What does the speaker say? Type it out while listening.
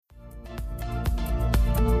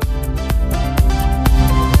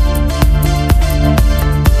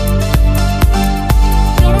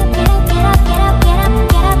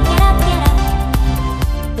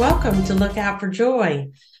to Look Out for Joy.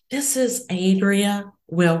 This is Adria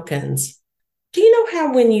Wilkins. Do you know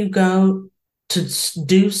how when you go to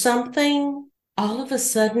do something, all of a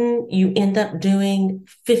sudden you end up doing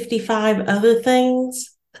 55 other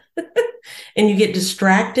things and you get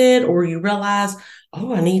distracted, or you realize,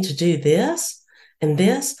 oh, I need to do this, and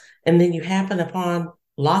then you happen upon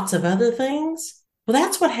lots of other things? Well,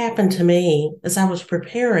 that's what happened to me as I was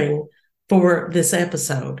preparing for this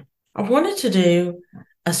episode. I wanted to do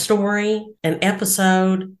a story, an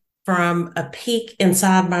episode from a peek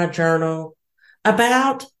inside my journal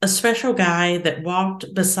about a special guy that walked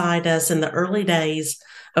beside us in the early days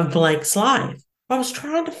of Blake's life. I was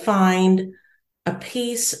trying to find a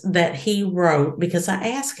piece that he wrote because I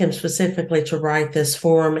asked him specifically to write this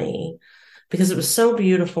for me because it was so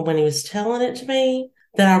beautiful when he was telling it to me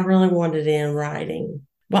that I really wanted it in writing.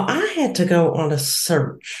 Well, I had to go on a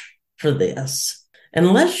search for this.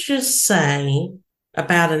 And let's just say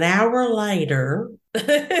about an hour later,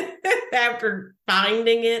 after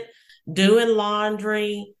finding it, doing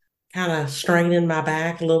laundry, kind of straining my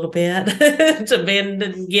back a little bit to bend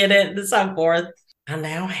and get it and so forth, I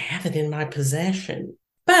now have it in my possession.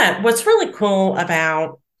 But what's really cool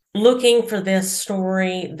about looking for this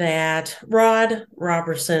story that Rod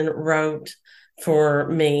Robertson wrote for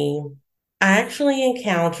me, I actually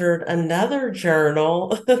encountered another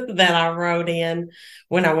journal that I wrote in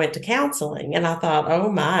when I went to counseling. And I thought,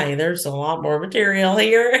 oh my, there's a lot more material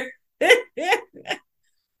here.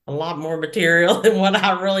 A lot more material than what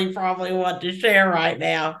I really probably want to share right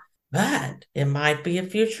now. But it might be a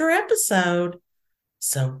future episode.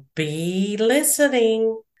 So be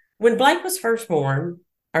listening. When Blake was first born,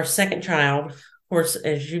 our second child, of course,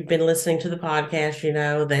 as you've been listening to the podcast, you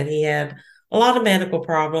know that he had a lot of medical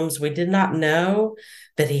problems. We did not know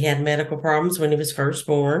that he had medical problems when he was first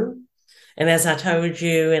born. And as I told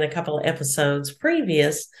you in a couple of episodes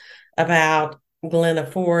previous about Glenna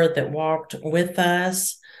Ford that walked with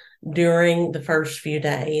us during the first few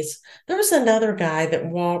days, there was another guy that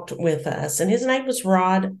walked with us, and his name was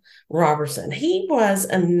Rod Robertson. He was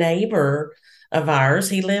a neighbor of ours.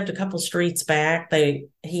 He lived a couple streets back. He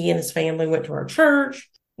and his family went to our church.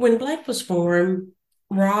 When Blake was born,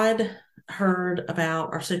 Rod heard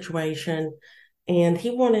about our situation, and he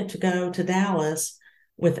wanted to go to Dallas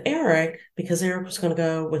with Eric because Eric was going to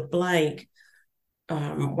go with Blake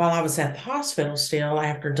while I was at the hospital still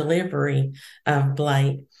after delivery of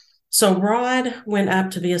Blake. So Rod went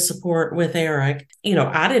up to be a support with Eric. You know,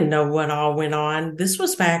 I didn't know what all went on. This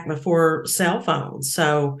was back before cell phones.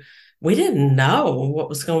 So we didn't know what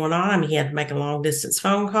was going on. He had to make a long distance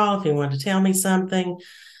phone call if he wanted to tell me something.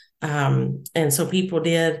 And so people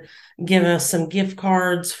did give us some gift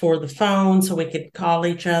cards for the phone so we could call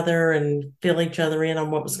each other and fill each other in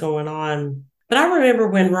on what was going on. But I remember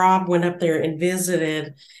when Rob went up there and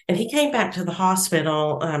visited, and he came back to the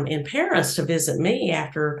hospital in Paris to visit me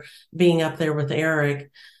after being up there with Eric.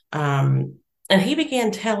 And he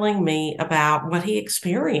began telling me about what he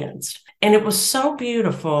experienced. And it was so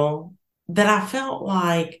beautiful that I felt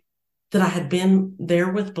like that I had been there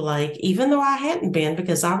with Blake, even though I hadn't been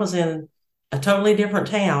because I was in a totally different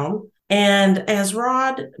town. And as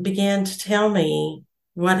Rod began to tell me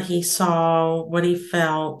what he saw, what he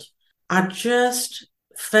felt, I just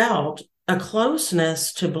felt a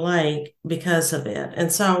closeness to Blake because of it.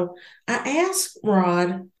 And so I asked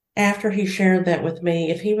Rod after he shared that with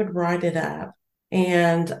me if he would write it up.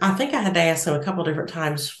 And I think I had to ask him a couple different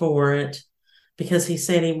times for it because he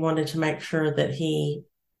said he wanted to make sure that he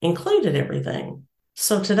included everything.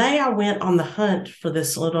 So today I went on the hunt for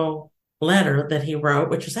this little letter that he wrote,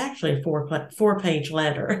 which is actually a four-page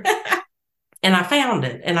letter. And I found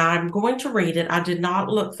it, and I'm going to read it. I did not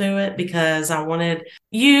look through it because I wanted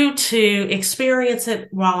you to experience it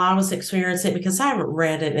while I was experiencing it because I haven't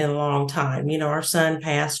read it in a long time. You know, our son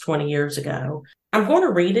passed 20 years ago. I'm going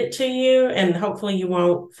to read it to you, and hopefully you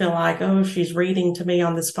won't feel like, oh, she's reading to me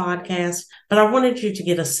on this podcast. But I wanted you to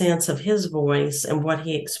get a sense of his voice and what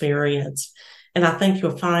he experienced. And I think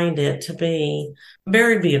you'll find it to be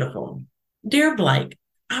very beautiful. Dear Blake,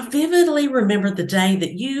 I vividly remember the day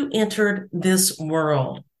that you entered this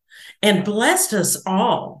world and blessed us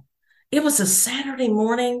all. It was a Saturday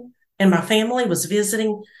morning, and my family was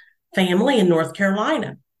visiting family in North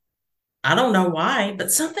Carolina. I don't know why,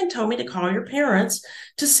 but something told me to call your parents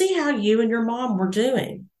to see how you and your mom were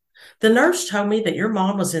doing. The nurse told me that your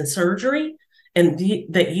mom was in surgery and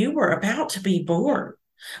that you were about to be born.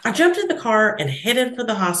 I jumped in the car and headed for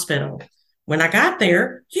the hospital. When I got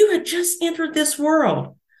there, you had just entered this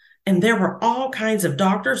world, and there were all kinds of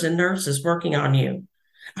doctors and nurses working on you.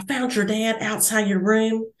 I found your dad outside your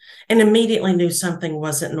room and immediately knew something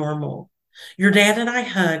wasn't normal. Your dad and I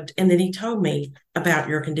hugged, and then he told me about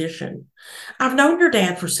your condition. I've known your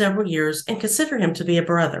dad for several years and consider him to be a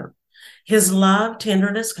brother. His love,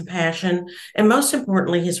 tenderness, compassion, and most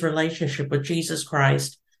importantly, his relationship with Jesus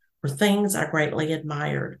Christ were things I greatly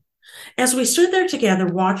admired. As we stood there together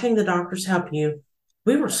watching the doctors help you,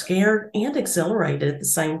 we were scared and exhilarated at the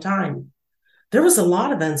same time. There was a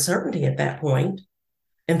lot of uncertainty at that point,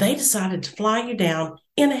 and they decided to fly you down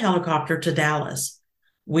in a helicopter to Dallas.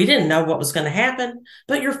 We didn't know what was going to happen,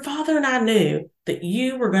 but your father and I knew that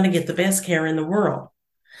you were going to get the best care in the world.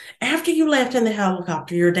 After you left in the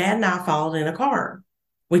helicopter, your dad and I followed in a car.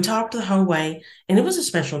 We talked the whole way, and it was a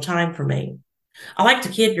special time for me. I like to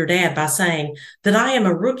kid your dad by saying that I am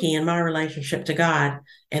a rookie in my relationship to God,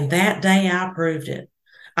 and that day I proved it.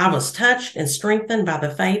 I was touched and strengthened by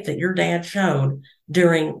the faith that your dad showed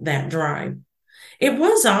during that drive. It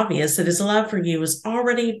was obvious that his love for you was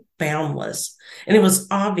already boundless, and it was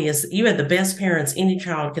obvious that you had the best parents any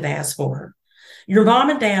child could ask for. Your mom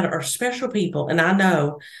and dad are special people, and I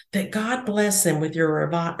know that God blessed them with your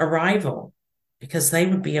arrival because they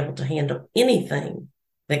would be able to handle anything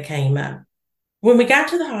that came up. When we got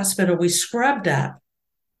to the hospital, we scrubbed up,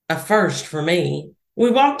 a first for me. We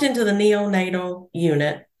walked into the neonatal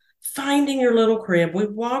unit, finding your little crib. We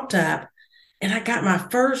walked up, and I got my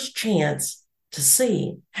first chance to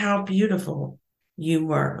see how beautiful you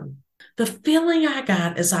were. The feeling I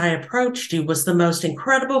got as I approached you was the most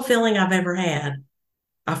incredible feeling I've ever had.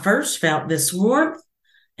 I first felt this warmth,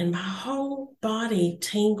 and my whole body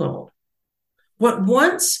tingled. What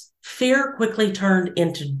once fear quickly turned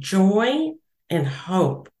into joy and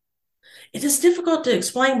hope. It is difficult to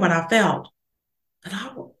explain what I felt, but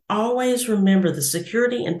I will always remember the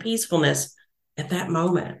security and peacefulness at that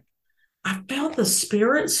moment. I felt the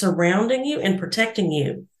spirit surrounding you and protecting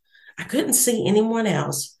you. I couldn't see anyone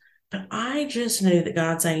else, but I just knew that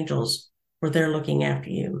God's angels were there looking after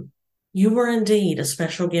you. You were indeed a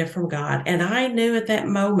special gift from God, and I knew at that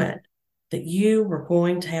moment that you were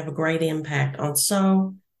going to have a great impact on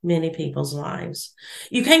so many people's lives.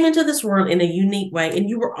 You came into this world in a unique way, and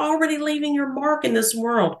you were already leaving your mark in this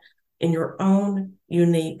world in your own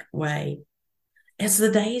unique way. As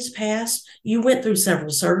the days passed, you went through several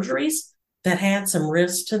surgeries that had some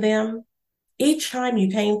risks to them. Each time you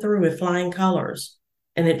came through with flying colors,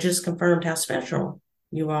 and it just confirmed how special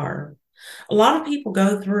you are. A lot of people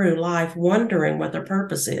go through life wondering what their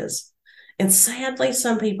purpose is. And sadly,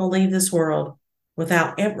 some people leave this world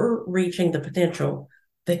without ever reaching the potential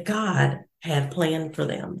that God had planned for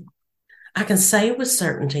them. I can say with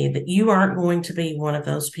certainty that you aren't going to be one of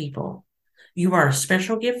those people. You are a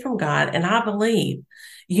special gift from God, and I believe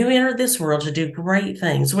you entered this world to do great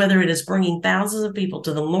things, whether it is bringing thousands of people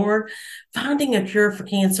to the Lord, finding a cure for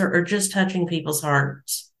cancer, or just touching people's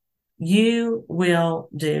hearts. You will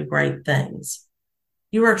do great things.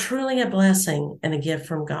 You are truly a blessing and a gift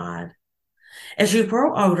from God. As you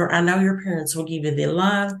grow older, I know your parents will give you the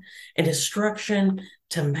love and instruction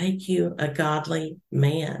to make you a godly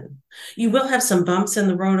man. You will have some bumps in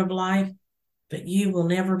the road of life, but you will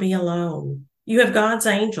never be alone. You have God's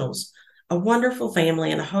angels, a wonderful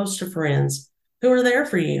family, and a host of friends who are there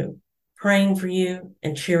for you, praying for you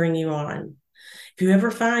and cheering you on. If you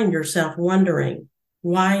ever find yourself wondering,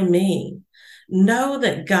 why me? Know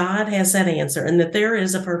that God has that answer and that there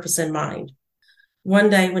is a purpose in mind. One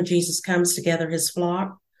day when Jesus comes to gather his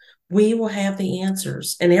flock, we will have the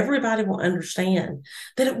answers, and everybody will understand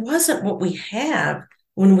that it wasn't what we have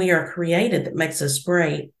when we are created that makes us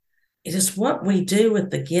great. It is what we do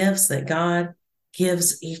with the gifts that God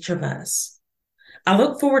gives each of us. I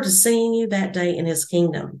look forward to seeing you that day in his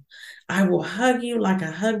kingdom. I will hug you like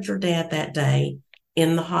I hugged your dad that day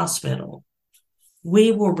in the hospital.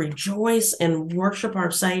 We will rejoice and worship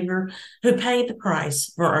our Savior who paid the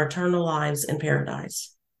price for our eternal lives in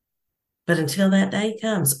paradise. But until that day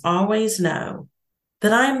comes, always know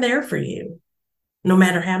that I am there for you. No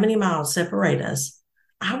matter how many miles separate us,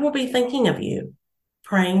 I will be thinking of you,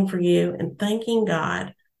 praying for you, and thanking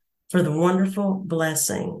God for the wonderful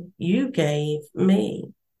blessing you gave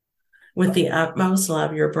me. With the utmost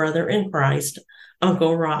love, your brother in Christ,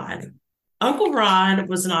 Uncle Rod. Uncle Rod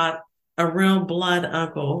was not a real blood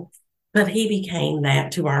uncle, but he became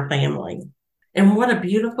that to our family. And what a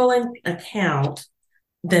beautiful account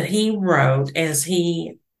that he wrote as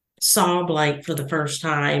he saw Blake for the first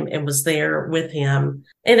time and was there with him.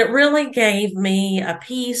 And it really gave me a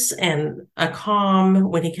peace and a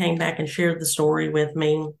calm when he came back and shared the story with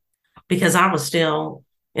me, because I was still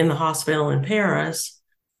in the hospital in Paris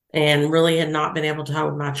and really had not been able to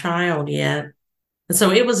hold my child yet. And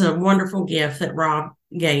so it was a wonderful gift that Rob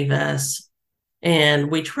gave us,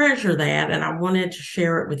 and we treasure that. And I wanted to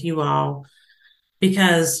share it with you all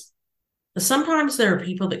because sometimes there are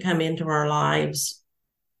people that come into our lives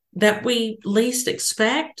that we least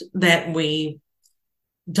expect, that we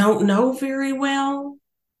don't know very well.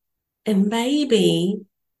 And maybe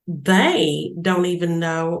they don't even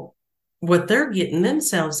know what they're getting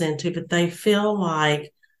themselves into, but they feel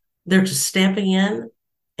like they're to step in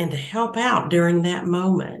and to help out during that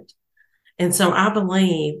moment. And so I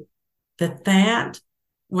believe that that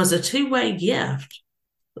was a two-way gift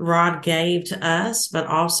Rod gave to us, but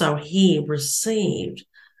also he received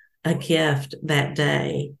a gift that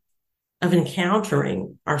day of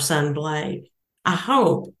encountering our son Blake. I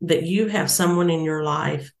hope that you have someone in your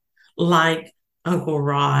life like Uncle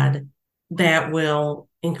Rod that will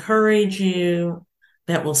encourage you,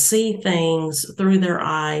 that will see things through their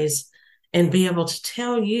eyes and be able to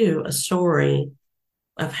tell you a story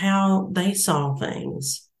of how they saw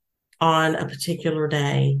things on a particular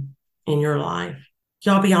day in your life.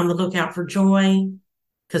 Y'all be on the lookout for joy,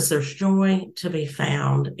 because there's joy to be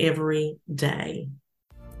found every day.